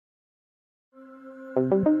Hey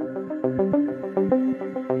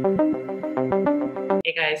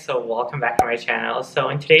guys, so welcome back to my channel. So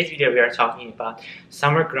in today's video we are talking about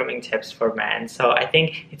summer grooming tips for men. So I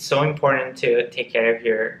think it's so important to take care of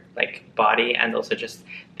your body and also just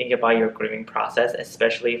think about your grooming process,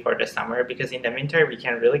 especially for the summer, because in the winter we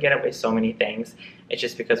can really get away with so many things. It's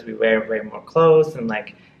just because we wear way more clothes and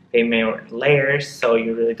they may wear layers, so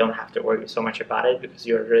you really don't have to worry so much about it because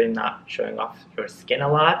you're really not showing off your skin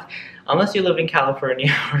a lot. Unless you live in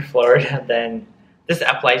California or Florida, then this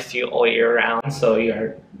applies to you all year round, so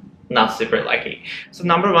you're not super lucky. So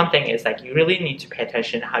number one thing is you really need to pay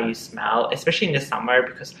attention how you smell, especially in the summer,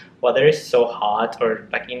 because weather is so hot, or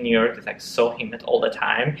in New York it's so humid all the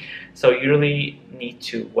time. So you really need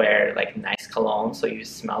to wear nice cologne so you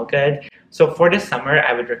smell good. So for the summer,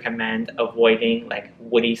 I would recommend avoiding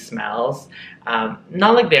woody smells.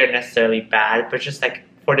 Not they're necessarily bad, but just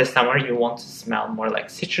for the summer, you want to smell more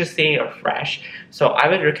citrusy or fresh. So I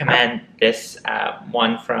would recommend this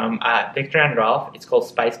one from Viktor and Rolf. It's called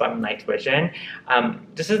Spice Bomb Night Vision.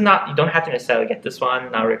 This is not, you don't have to necessarily get this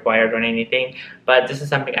one, not required or anything, but this is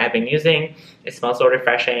something I've been using. It smells so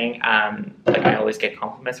refreshing. I always get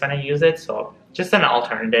compliments when I use it. So just an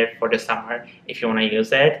alternative for the summer if you want to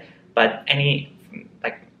use it. But any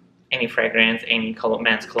fragrance, any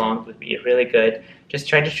men's cologne would be really good. Just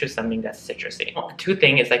try to choose something that's citrusy. Two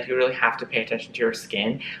things is you really have to pay attention to your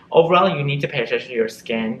skin. Overall, you need to pay attention to your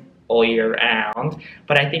skin all year round,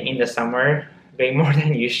 but I think in the summer, way more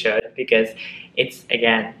than you should, because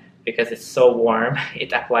it's so warm,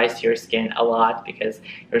 it applies to your skin a lot because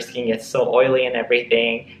your skin gets so oily and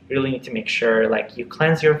everything. You really need to make sure you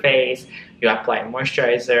cleanse your face, you apply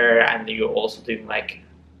moisturizer, and you also do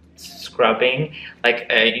scrubbing.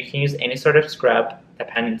 You can use any sort of scrub,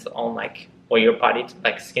 depends on what your body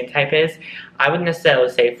skin type is. I wouldn't necessarily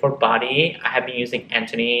say for body. I have been using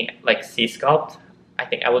Anthony Sea Sculpt. I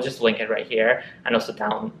think I will just link it right here and also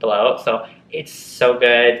down below. So it's so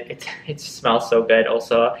good. It smells so good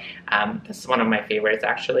also. That's one of my favorites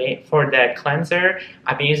actually. For the cleanser,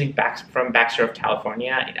 I've been using from Baxter of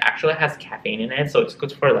California. It actually has caffeine in it, so it's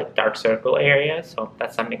good for dark circle area. So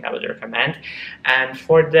that's something I would recommend. And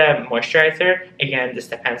for the moisturizer, again, this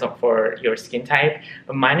depends on for your skin type,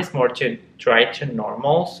 but mine is more to dry to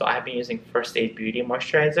normal. So I've been using First Aid Beauty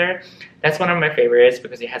moisturizer. That's one of my favorites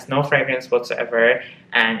because it has no fragrance whatsoever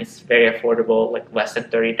and it's very affordable, less than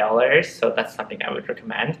 $30. So that's something I would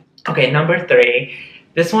recommend. Okay, number 3.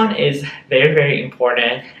 This one is very, very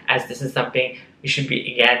important, as this is something you should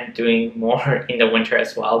be, again, doing more in the winter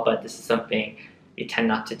as well, but this is something we tend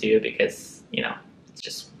not to do because, it's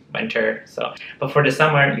just winter. So, but for the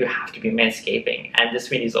summer, you have to be manscaping. And this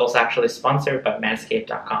video is also actually sponsored by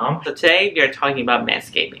manscaped.com. So today we are talking about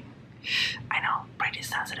manscaping. I know, pretty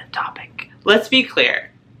sensitive topic. Let's be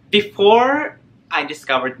clear. Before I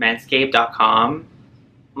discovered manscaped.com,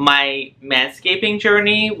 my manscaping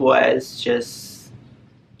journey was just,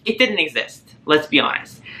 it didn't exist. Let's be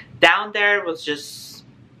honest. Down there was just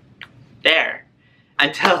there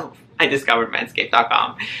until I discovered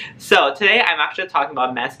manscaped.com. So today I'm actually talking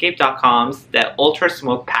about manscaped.com's the Ultra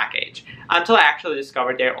Smooth package. Until I actually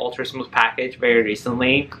discovered their Ultra Smooth package very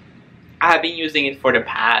recently, I have been using it for the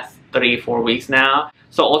past 3-4 weeks now.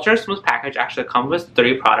 So Ultra Smooth package actually comes with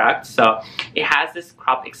 3 products. So it has this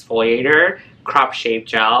crop exfoliator, crop shave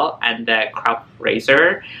gel, and the crop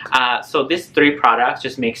razor. So these 3 products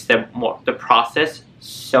just makes the process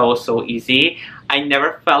so easy. I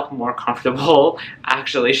never felt more comfortable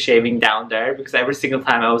actually shaving down there because every single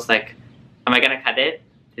time I was like, am I gonna cut it?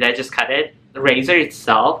 Did I just cut it? The razor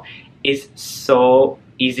itself is so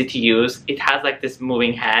easy to use. It has this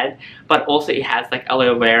moving head, but also it has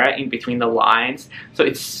aloe vera in between the lines, so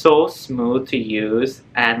it's so smooth to use.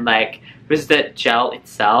 And with the gel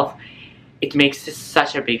itself, it makes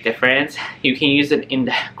such a big difference. You can use it in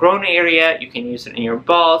the groin area, you can use it in your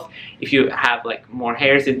balls if you have more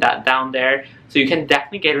hairs in that down there. So you can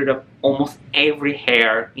definitely get rid of almost every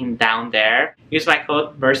hair in down there. Use my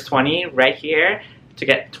code Murs20 right here to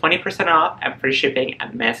get 20% off and free shipping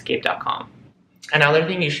at manscaped.com. Another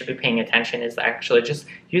thing you should be paying attention is actually just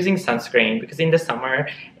using sunscreen, because in the summer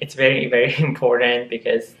it's very, very important,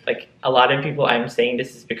 because a lot of people, I'm saying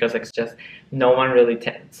this is because it's just no one really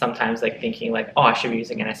sometimes thinking oh, I should be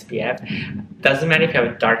using an SPF. Doesn't matter if you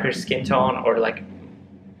have a darker skin tone or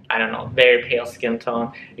I don't know, very pale skin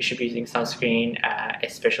tone, you should be using sunscreen,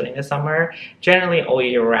 especially in the summer. Generally all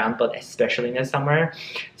year round, but especially in the summer.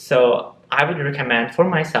 So I would recommend, for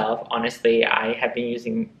myself, honestly, I have been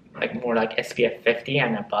using like more like SPF 50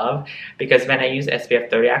 and above, because when I use SPF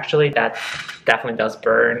 30, actually that definitely does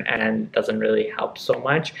burn and doesn't really help so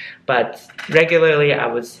much. But regularly I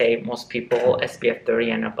would say most people SPF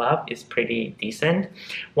 30 and above is pretty decent.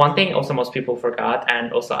 One thing also most people forgot,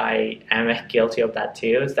 and also I am guilty of that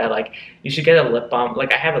too, is that like you should get a lip balm.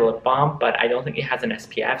 Like I have a lip balm, but I don't think it has an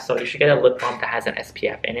SPF, so you should get a lip balm that has an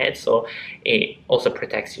SPF in it, so it also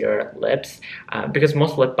protects your lips. Because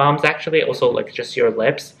most lip balms actually also like just your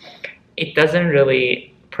lips, it doesn't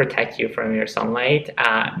really protect you from your sunlight.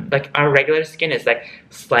 Like our regular skin is like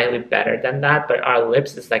slightly better than that, but our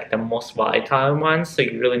lips is like the most volatile one, so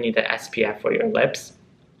you really need the SPF for your lips.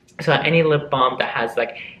 So any lip balm that has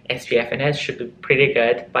like SPF in it should be pretty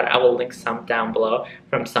good, but I will link some down below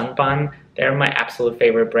from Sunbun. They're my absolute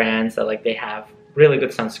favorite brands. So like they have really good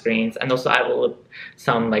sunscreens, and also I will link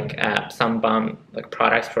some like Sunbun like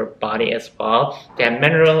products for body as well. They have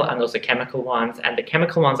mineral and also chemical ones, and the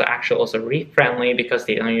chemical ones are actually also reef friendly because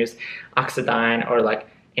they don't use oxidine or like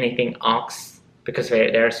anything ox, because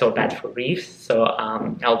they're so bad for reefs. So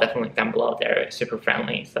I'll definitely link them below. They're super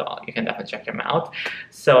friendly, so you can definitely check them out.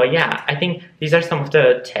 So yeah, I think these are some of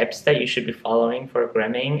the tips that you should be following for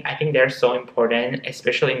grooming. I think they're so important,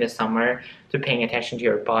 especially in the summer, to paying attention to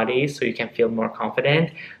your body so you can feel more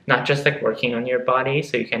confident, not just like working on your body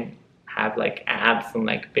so you can have like abs and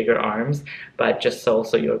like bigger arms, but just so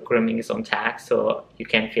also your grooming is on tack so you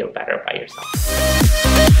can feel better by yourself.